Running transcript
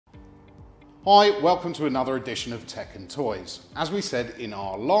Hi, welcome to another edition of Tech and Toys. As we said in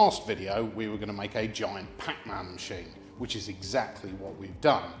our last video, we were going to make a giant Pac-Man machine, which is exactly what we've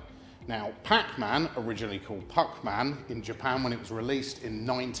done. Now, Pac-Man, originally called PacMan in Japan when it was released in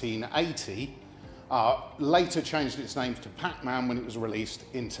 1980, later changed its name to Pac-Man when it was released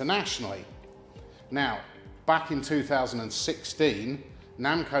internationally. Now, back in 2016,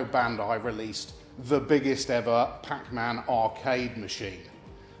 Namco Bandai released the biggest ever Pac-Man arcade machine.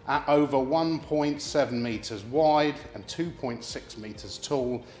 At over 1.7 meters wide and 2.6 meters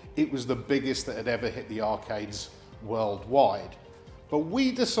tall, it was the biggest that had ever hit the arcades worldwide. But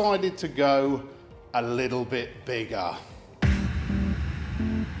we decided to go a little bit bigger.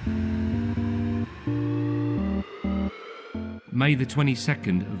 May the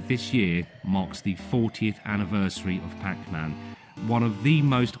 22nd of this year marks the 40th anniversary of Pac-Man, one of the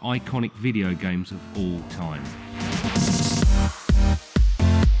most iconic video games of all time.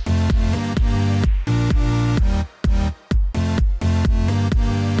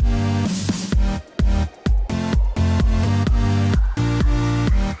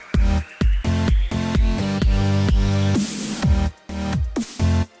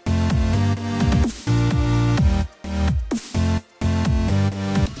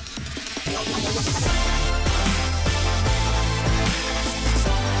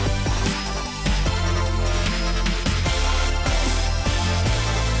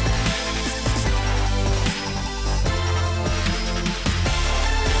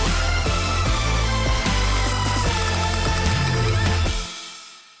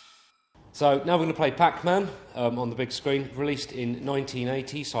 So now we're going to play Pac-Man on the big screen, released in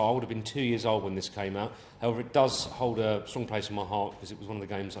 1980, so I would have been 2 years old when this came out. However, it does hold a strong place in my heart because it was one of the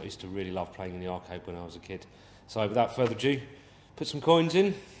games I used to really love playing in the arcade when I was a kid. So without further ado, put some coins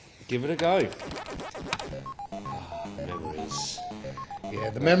in, give it a go. Memories. Yeah,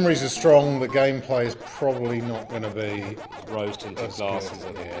 the memories are strong, the gameplay is probably not going to be Rose tinted glasses.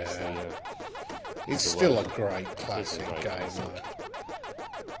 It's still a great classic game.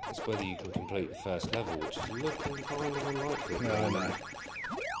 It's whether you can complete the first level, which is looking kind of unlikely. No.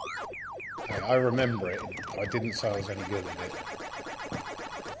 I remember it. I didn't say I was any good at it.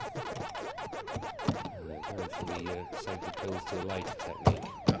 Going for the save the pills till later technique.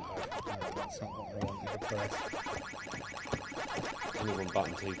 No, that's not what I wanted to press. Only one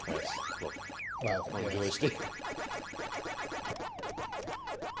button to press. Well, on yes. joystick.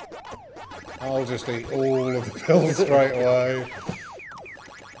 I'll just eat all of the pills straight away.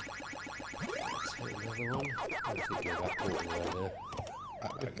 Another one. I think you're about quarter way there.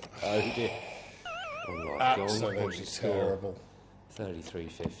 Oh dear. Oh, Absolutely terrible.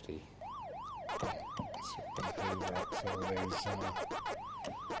 33.50.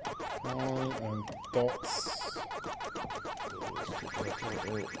 And dots.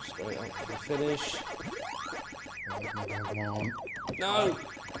 Straight up to the finish. No!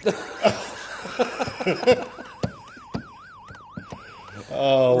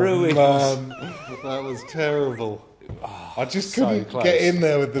 Oh, Ruined. man, that was terrible. Oh, I just so couldn't close. get in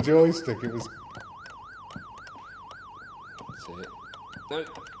there with the joystick. It was. That's it. No.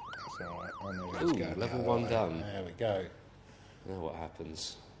 That's all right. I know Ooh, level one done. There we go. Now what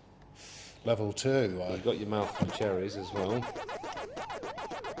happens? Level 2. Well, you've got your mouth full of cherries as well.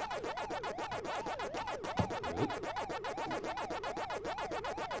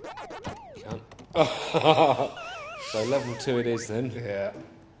 So level 2 it is then. Yeah.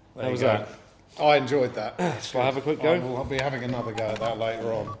 How was that? I enjoyed that. Shall I have a quick go? I'll be having another go at that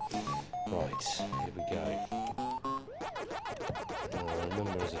later on. Right, here we go. I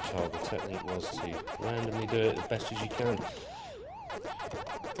remember as a child the technique was to randomly do it as best as you can.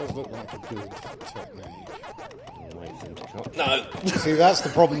 It does look like a good technique. And wait for them to come. No! See, that's the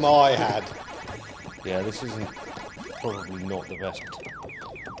problem I had. Yeah, this isn't probably not the best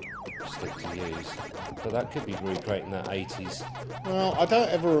stick to use. But that could be recreating that 80s. Well, I don't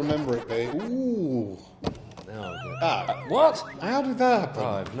ever remember it being. Ooh. Now what? How did that happen?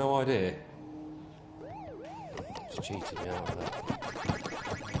 I have no idea. It's cheating me out of that.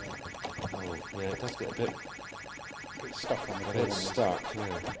 Oh, yeah, it does get a bit Stuck on the bit corner. stuck,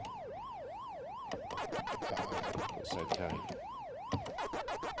 yeah. It's okay.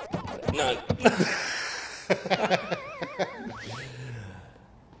 No!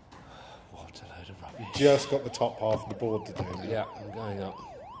 What a load of rubbish. Just got the top half of the board to do now. Yeah, I'm going up.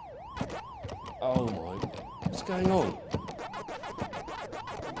 Oh my, what's going on?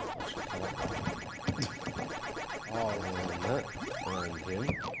 Oh, and that, and him.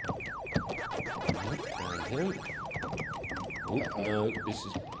 And him. Oh, no, this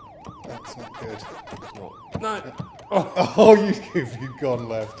is... That's not good. It's not. No! Oh, if you'd gone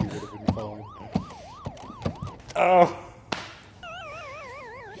left, you would have been fine. Oh.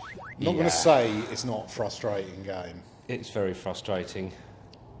 Not going to say it's not a frustrating game. It's very frustrating.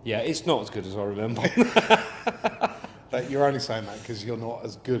 Yeah, it's not as good as I remember. But you're only saying that because you're not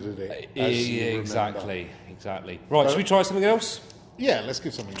as good at it as you remember. Exactly. Right, should we try something else? Yeah, let's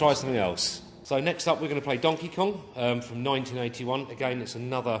give something. Try something else. So next up, we're going to play Donkey Kong from 1981. Again, it's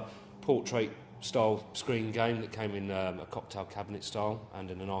another portrait-style screen game that came in a cocktail cabinet style and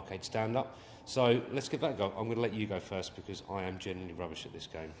in an arcade stand-up. So let's give that a go. I'm going to let you go first because I am genuinely rubbish at this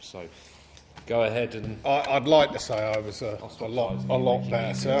game. So go ahead and... I'd like to say I was a lot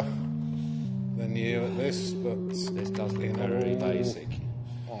better than you at this, but this does look very basic.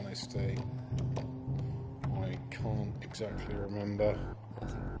 Honesty, I can't exactly remember.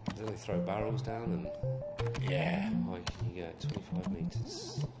 Then they throw barrels down and yeah, you get 25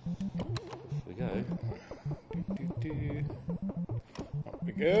 metres. Off we go. Up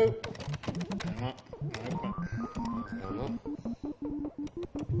we go. Come up. Down up.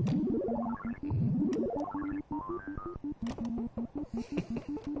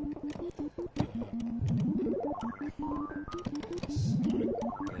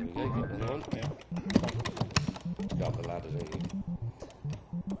 There we go, got that on. Yeah. You got up the ladder, don't you?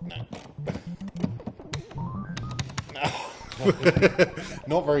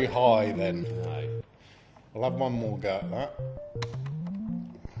 Not very high then. No. I'll have one more go at that.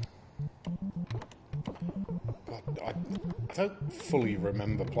 But I don't fully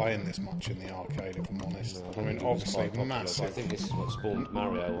remember playing this much in the arcade, if I'm honest. No, I mean, obviously massive. I think this is what spawned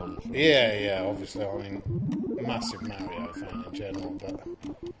Mario on. Yeah, obviously. I mean, massive Mario fan in general, but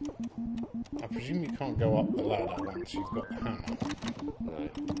I presume you can't go up the ladder once you've got the hammer. No.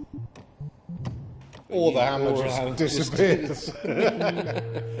 Or the hammer just disappears.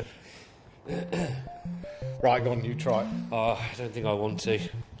 Right, go on, you try it. Oh, I don't think I want to.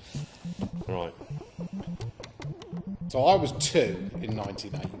 Right. So I was 2 in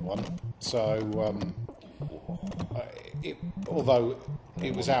 1981. So, although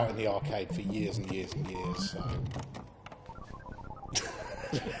it was out in the arcade for years and years and years, so...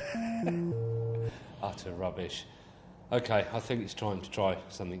 Utter rubbish. Okay, I think it's time to try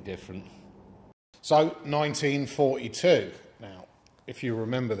something different. So, 1942. Now, if you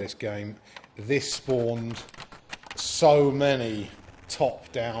remember this game, this spawned so many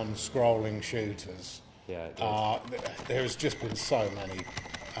top-down scrolling shooters. Yeah, it there's just been so many,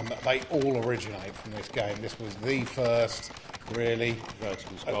 and they all originate from this game. This was the first, really.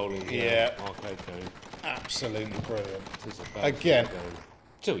 Vertical scrolling arcade game. Absolutely brilliant. It is a Again, game.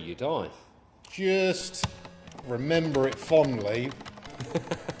 Till you die. Just remember it fondly.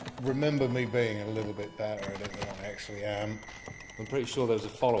 Remember me being a little bit better at it than I actually am. I'm pretty sure there was a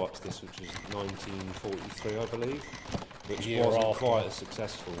follow-up to this, which was 1943, I believe, which Year wasn't after. quite as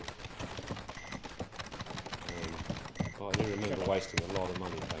successful. But I do remember wasting a lot of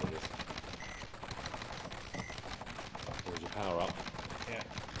money playing this. There's your power-up. Yeah.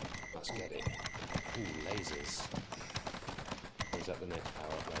 Let's get it. Ooh, lasers. Or is that the next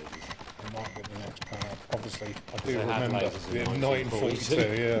power-up, lasers? It might be the next power. Obviously, I do They had remember lasers in 1942,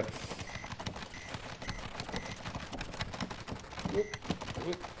 yeah.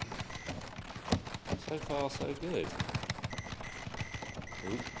 So far, so good.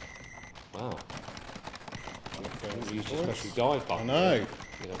 Ooh. Wow. Use your special dive I button. know. You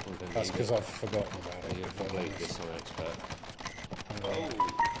don't want to That's need because it. I've forgotten about it. You're if I'm probably honest. this on expert.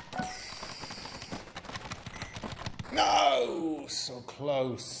 No! So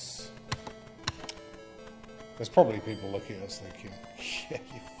close. There's probably people looking at us thinking, yeah,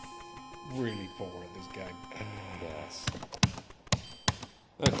 you're really poor at this game. Yes.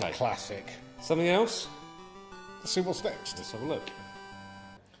 Okay. Classic. Something else? Let's see what's next. Let's have a look.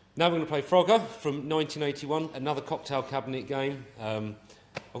 Now we're going to play Frogger from 1981, another cocktail cabinet game. I've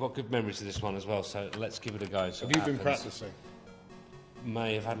got good memories of this one as well, so let's give it a go. Have you been practicing?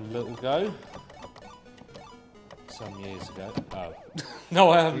 May have had a little go. Some years ago. Oh.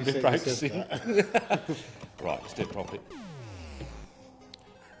 No, I haven't been practicing. Right, let's do it properly.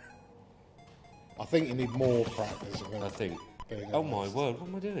 I think you need more practice. I think. Being Oh my honest. word, what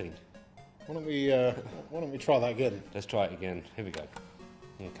am I doing? Why don't we try that again? Let's try it again. Here we go.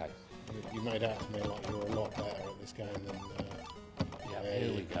 Okay. You made out to me like you were a lot better at this game than... Yeah, there here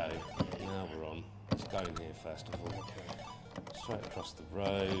you we go. Now we're on. Let's go in here first of all. Okay. Straight across the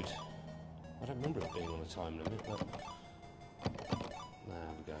road. I don't remember it being on a time limit, but...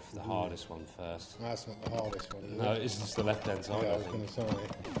 Now we go for the hardest one first. That's not the hardest one, is No, it? it's just the left-hand side, Yeah, I I was going think. to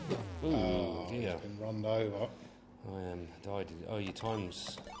say. Ooh, dear. It's been runned over. I am died. Oh, your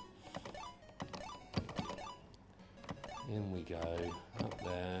time's... In we go. Up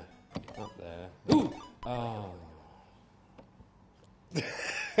there. Up there. Ooh! Oh. Okay.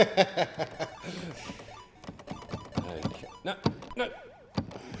 No, no.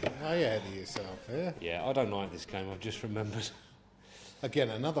 Are you ahead of yourself here? Yeah, I don't like this game. I've just remembered. Again,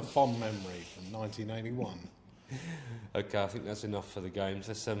 another fond memory from 1981. Okay, I think that's enough for the games.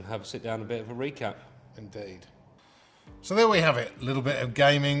 Let's have a sit down and a bit of a recap. Indeed. So there we have it. A little bit of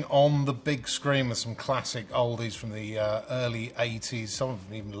gaming on the big screen with some classic oldies from the early 80s, some of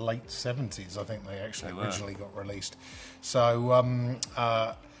them even late 70s, I think they actually originally got released. So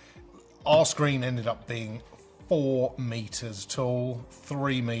our screen ended up being 4 metres tall,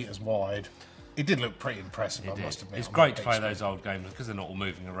 3 metres wide. It did look pretty impressive, I must admit. It's great to play those old games because they're not all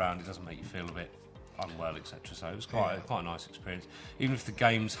moving around. It doesn't make you feel a bit unwell, etc. So it was quite a nice experience. Even if the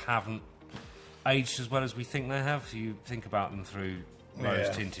games haven't aged as well as we think they have, you think about them through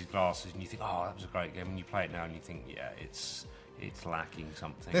rose-tinted glasses and you think, oh, that was a great game. And you play it now and you think, yeah, it's lacking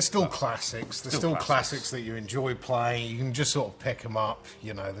something. They're still classics. They're still classics that you enjoy playing. You can just sort of pick them up.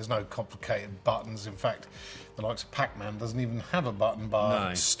 You know, there's no complicated buttons. In fact, the likes of Pac-Man doesn't even have a button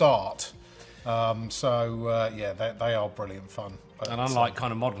bar start. Yeah, they are brilliant fun. But and unlike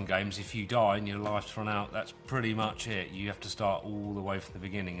kind of modern games, if you die and your life's run out, that's pretty much it. You have to start all the way from the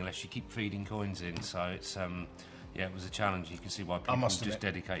beginning unless you keep feeding coins in. So it's yeah, it was a challenge. You can see why people just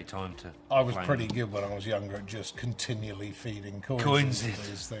dedicate time to. I was pretty good when I was younger at just continually feeding coins into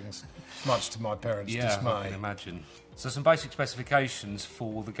these things, much to my parents' dismay. I can imagine. So some basic specifications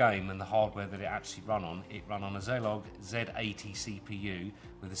for the game and the hardware that it actually ran on. It ran on a Zilog Z80 CPU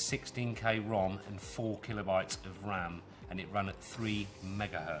with a 16K ROM and 4 kilobytes of RAM, and it ran at 3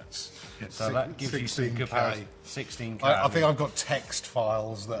 megahertz. So that gives you some comparison. 16K. I think I've got text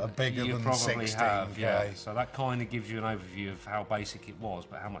files that are bigger than 16K. Have, yeah. So that kind of gives you an overview of how basic it was,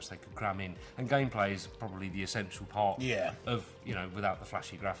 but how much they could cram in. And gameplay is probably the essential part of, you know, without the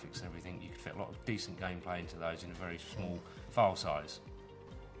flashy graphics and everything, you could fit a lot of decent gameplay into those in a very small file size.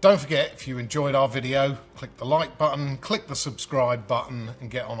 Don't forget, if you enjoyed our video, click the like button, click the subscribe button,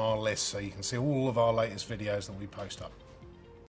 and get on our list so you can see all of our latest videos that we post up.